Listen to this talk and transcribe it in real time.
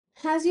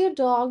Has your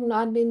dog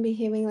not been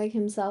behaving like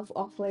himself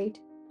of late?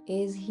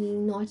 Is he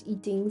not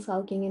eating,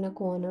 sulking in a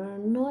corner,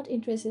 not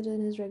interested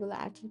in his regular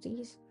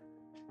activities?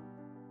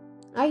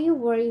 Are you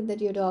worried that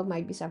your dog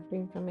might be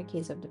suffering from a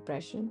case of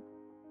depression?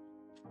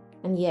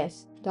 And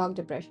yes, dog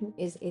depression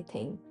is a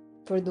thing,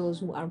 for those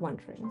who are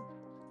wondering.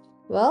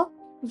 Well,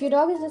 if your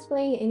dog is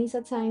displaying any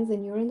such signs,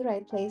 then you're in the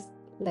right place.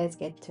 Let's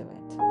get to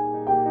it.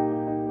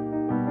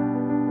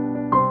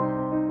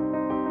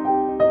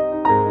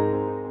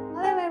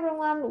 Hello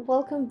everyone,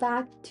 welcome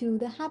back to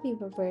the Happy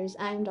Puppers.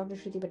 I'm Dr.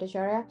 Shruti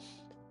Bhattacharya,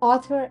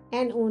 author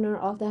and owner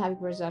of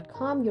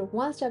thehappypuppers.com, your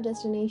one-stop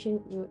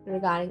destination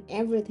regarding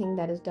everything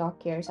that is dog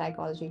care,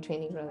 psychology,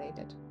 training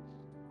related.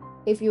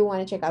 If you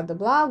want to check out the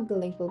blog, the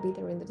link will be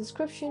there in the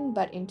description.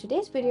 But in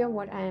today's video,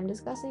 what I am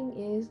discussing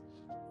is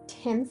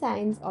 10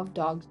 signs of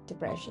dog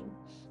depression.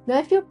 Now,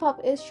 if your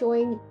pup is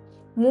showing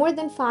more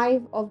than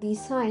 5 of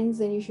these signs,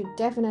 then you should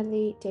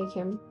definitely take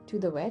him to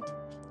the vet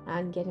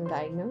and get him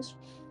diagnosed.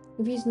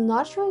 If he's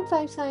not showing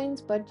 5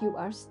 signs, but you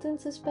are still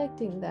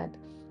suspecting that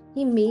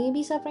he may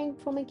be suffering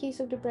from a case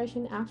of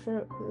depression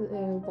after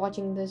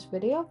watching this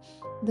video,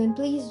 then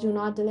please do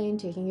not delay in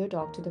taking your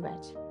dog to the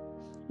vet.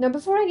 Now,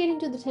 before I get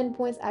into the 10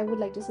 points, I would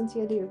like to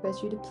sincerely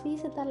request you to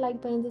please hit that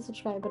like button, the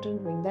subscribe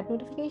button, ring that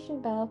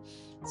notification bell,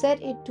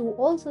 set it to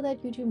all so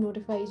that YouTube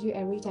notifies you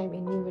every time a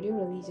new video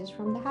releases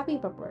from the Happy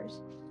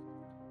Puppers.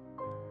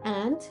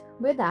 And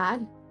with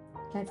that,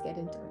 let's get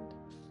into it.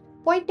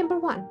 Point number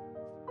 1,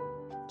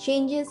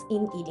 changes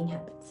in eating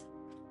habits.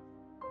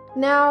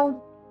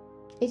 Now,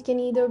 it can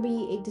either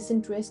be a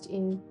disinterest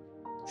in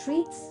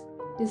treats,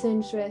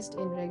 disinterest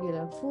in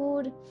regular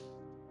food,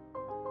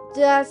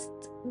 just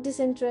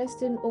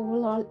disinterest in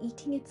overall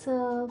eating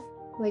itself,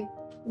 like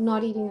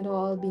not eating at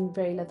all, being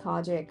very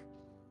lethargic,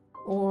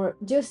 or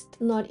just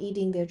not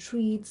eating their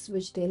treats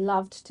which they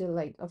loved till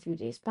like a few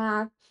days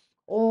back,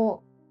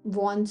 or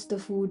wants the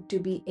food to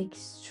be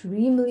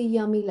extremely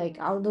yummy, like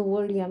out of the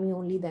world yummy,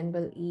 only then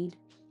will eat.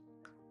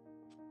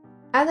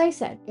 As I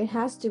said, it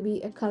has to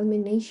be a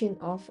culmination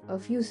of a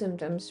few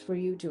symptoms for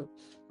you to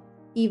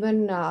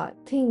even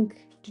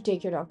think to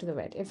take your dog to the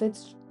vet.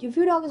 If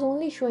your dog is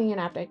only showing an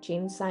appetite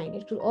change sign,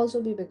 it could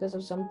also be because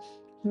of some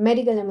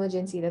medical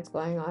emergency that's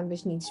going on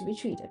which needs to be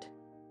treated.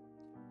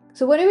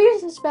 So whatever you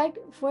suspect,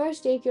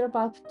 first take your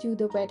pup to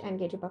the vet and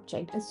get your pup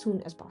checked as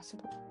soon as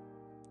possible.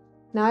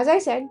 Now, as I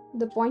said,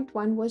 the point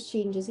 1 was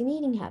changes in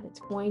eating habits.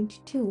 Point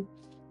 2,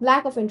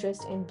 lack of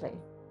interest in play.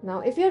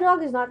 Now, if your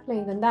dog is not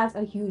playing, then that's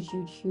a huge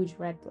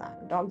red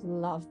flag. Dogs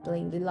love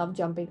playing. They love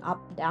jumping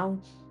up,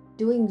 down,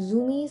 doing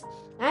zoomies.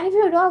 And if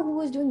your dog who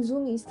was doing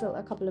zoomies till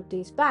a couple of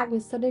days back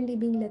is suddenly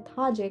being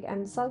lethargic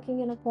and sulking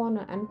in a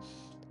corner and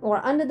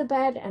or under the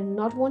bed and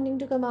not wanting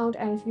to come out,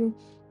 and if you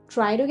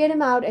try to get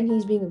him out and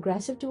he's being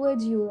aggressive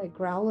towards you, like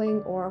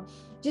growling or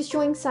just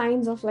showing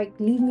signs of like,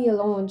 leave me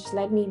alone, just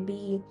let me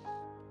be,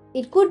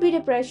 it could be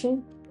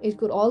depression. It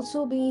could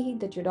also be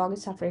that your dog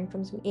is suffering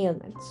from some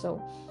ailment.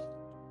 So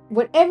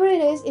whatever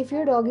it is, if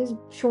your dog is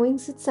showing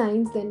such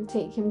signs, then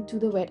take him to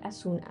the vet as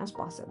soon as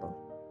possible.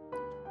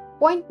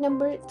 Point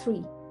number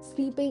 3,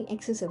 sleeping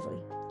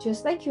excessively.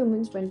 Just like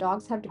humans, when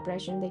dogs have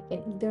depression,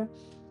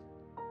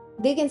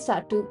 they can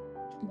start to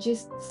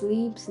just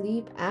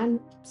sleep and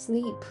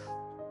sleep.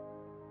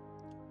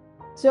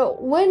 So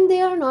when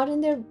they are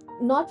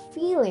not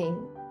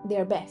feeling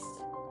their best,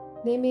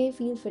 they may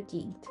feel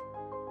fatigued,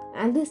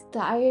 and this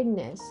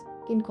tiredness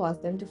can cause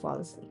them to fall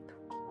asleep.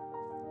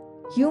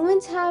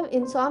 Humans have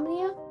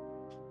insomnia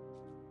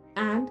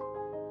and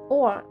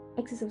or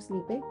excessive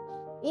sleeping.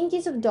 In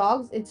case of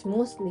dogs, it's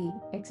mostly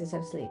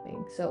excessive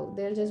sleeping. So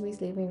they'll just be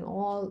sleeping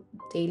all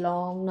day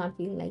long, not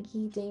feeling like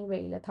eating,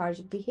 very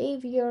lethargic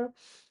behavior.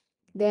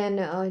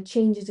 Then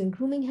changes in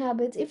grooming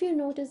habits. If you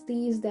notice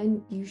these,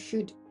 then you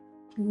should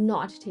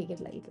not take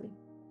it lightly.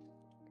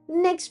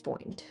 Next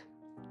point,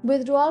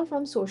 withdrawal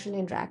from social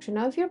interaction.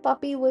 Now, if your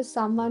puppy was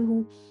someone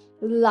who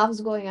loves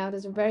going out,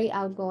 is very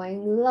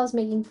outgoing, loves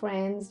making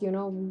friends,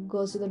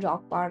 goes to the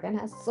dog park and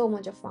has so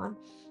much of fun,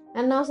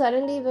 and now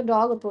suddenly if a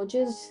dog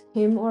approaches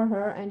him or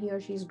her and he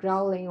or she's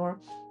growling or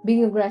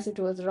being aggressive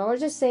towards the dog, or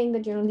just saying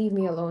that, leave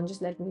me alone,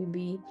 just let me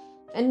be,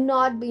 and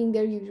not being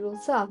their usual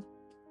self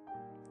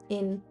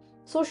in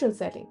social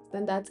settings,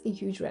 then that's a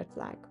huge red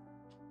flag.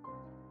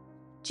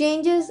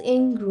 Changes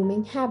in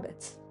grooming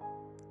habits.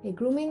 A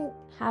grooming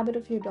habit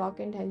of your dog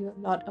can tell you a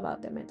lot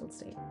about their mental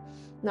state.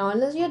 Now,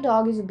 unless your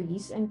dog is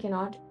obese and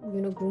cannot,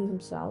 groom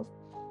himself,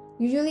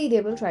 usually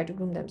they will try to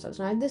groom themselves.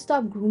 Now, if they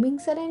stop grooming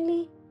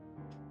suddenly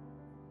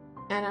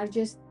and are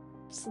just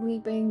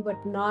sleeping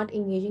but not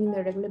engaging in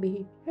their regular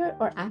behavior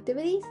or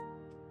activities,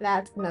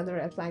 that's another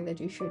red flag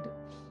that you should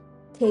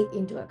take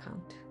into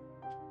account.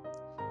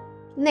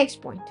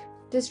 Next point,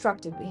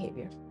 destructive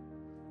behavior.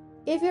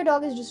 If your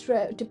dog is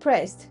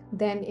depressed,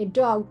 then a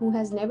dog who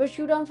has never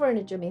chewed on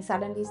furniture may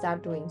suddenly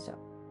start doing so.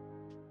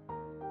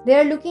 They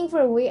are looking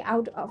for a way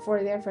out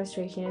for their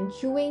frustration, and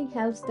chewing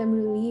helps them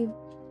relieve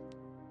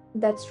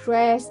that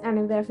stress, and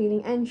if they're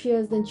feeling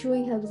anxious, then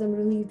chewing helps them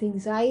relieve the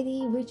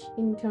anxiety, which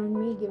in turn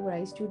may give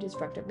rise to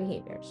destructive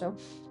behavior. So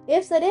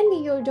if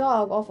suddenly your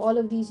dog of all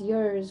of these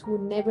years who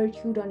never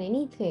chewed on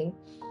anything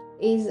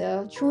is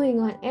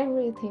chewing on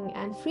everything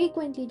and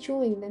frequently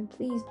chewing, then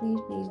please, please,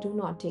 please do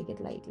not take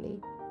it lightly.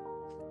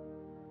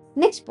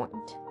 Next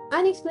point,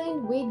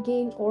 unexplained weight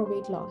gain or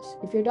weight loss.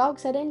 If your dog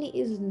suddenly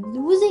is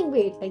losing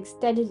weight like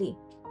steadily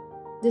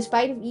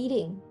despite of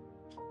eating,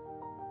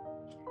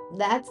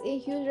 that's a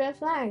huge red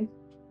flag.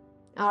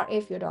 Or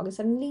if your dog is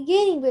suddenly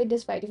gaining weight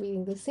despite of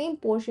eating the same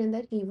portion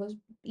that he was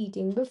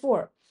eating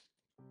before.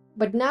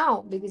 But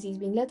now, because he's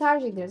being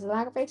lethargic, there's a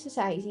lack of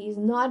exercise, he is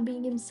not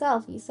being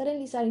himself, he's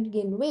suddenly starting to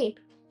gain weight,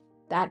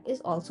 that is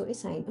also a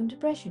sign of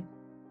depression.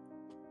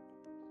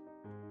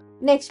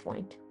 Next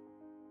point,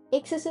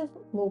 excessive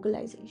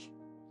vocalization.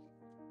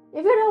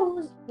 If your dog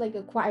was like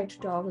a quiet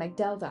dog, like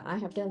Delta, I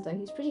have Delta,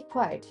 he's pretty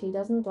quiet, he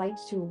doesn't like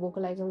to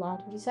vocalize a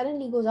lot. If he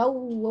suddenly goes, oh,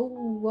 whoa,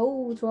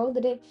 whoa, throughout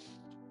the day,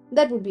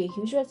 that would be a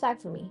huge red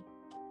flag for me.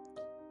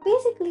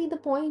 Basically, the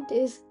point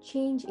is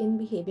change in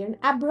behavior, an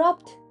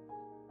abrupt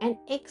and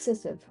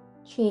excessive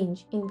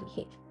change in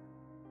behavior.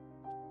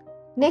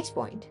 Next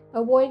point,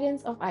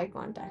 avoidance of eye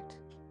contact.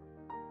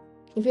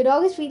 If your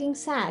dog is feeling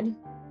sad,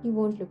 he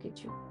won't look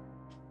at you.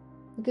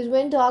 Because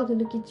when dogs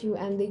look at you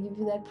and they give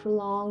you that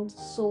prolonged,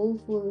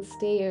 soulful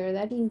stare,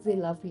 that means they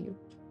love you.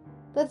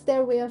 That's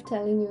their way of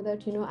telling you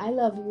that, I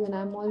love you and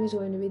I'm always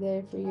going to be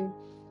there for you.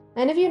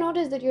 And if you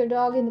notice that your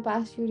dog in the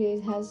past few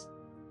days has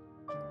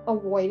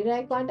avoided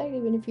eye contact,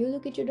 even if you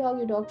look at your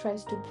dog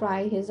tries to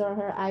pry his or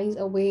her eyes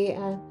away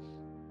and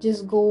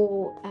just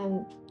go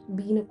and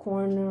be in a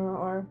corner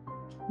or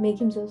make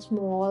himself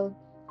small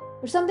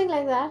or something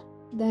like that,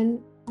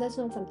 then that's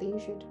not something you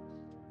should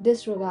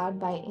disregard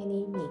by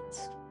any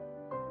means.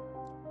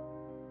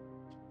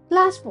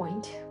 Last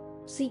point,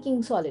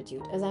 seeking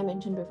solitude. As I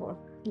mentioned before,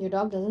 your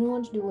dog doesn't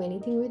want to do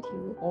anything with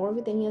you or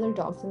with any other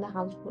dogs in the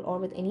household or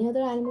with any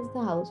other animals in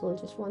the household,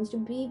 just wants to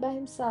be by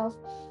himself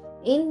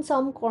in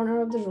some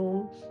corner of the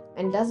room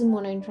and doesn't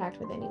want to interact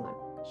with anyone.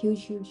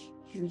 Huge, huge,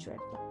 huge red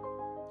flag.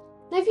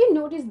 Now, if you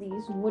notice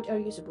these, what are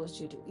you supposed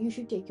to do? You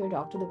should take your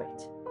dog to the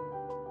vet.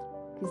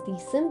 Because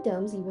these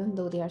symptoms, even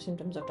though they are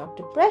symptoms of dog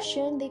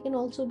depression, they can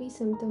also be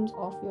symptoms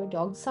of your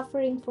dog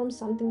suffering from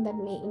something that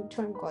may in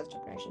turn cause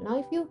depression. Now,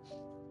 if you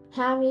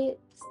have a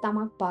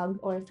stomach bug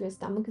or if your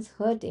stomach is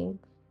hurting,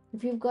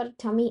 if you've got a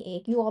tummy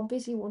ache, you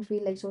obviously won't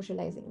feel like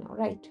socializing now,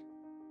 right?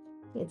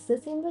 It's the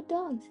same with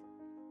dogs.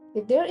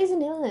 If there is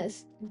an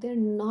illness, if they're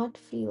not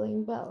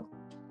feeling well,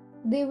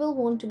 they will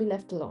want to be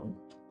left alone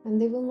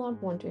and they will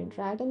not want to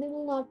interact and they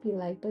will not feel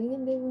like playing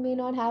and they may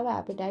not have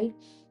appetite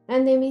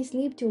and they may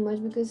sleep too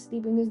much because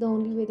sleeping is the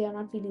only way they are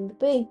not feeling the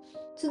pain.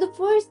 So the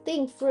first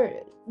thing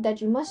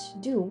that you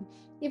must do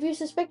if you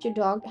suspect your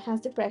dog has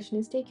depression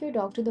is take your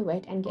dog to the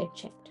vet and get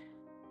checked.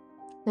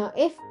 Now,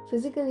 if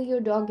physically your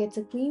dog gets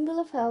a clean bill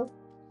of health,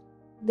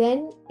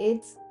 then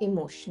it's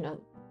emotional.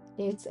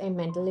 It's a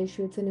mental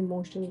issue, it's an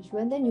emotional issue,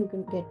 and then you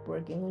can get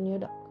working on your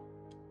dog.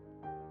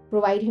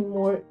 Provide him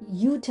more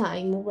you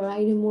time,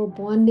 provide him more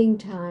bonding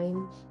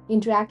time,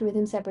 interact with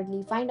him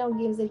separately, find out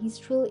games that he's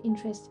still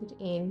interested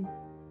in,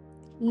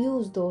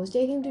 use those,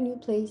 take him to new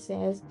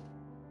places,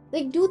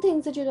 like do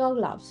things that your dog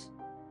loves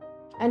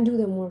and do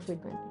them more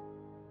frequently.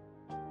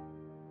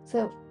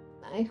 So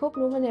I hope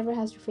no one ever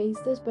has to face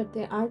this, but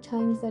there are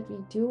times that we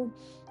do,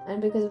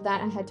 and because of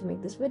that I had to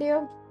make this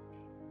video.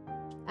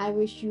 I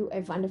wish you a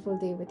wonderful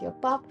day with your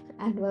pup,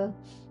 and well,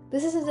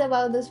 this is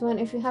about this one.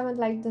 If you haven't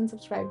liked and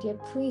subscribed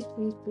yet, please,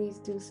 please, please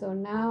do so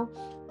now.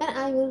 And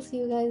I will see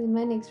you guys in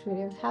my next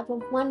video. Have a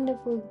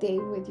wonderful day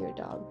with your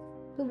dog.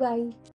 Bye bye.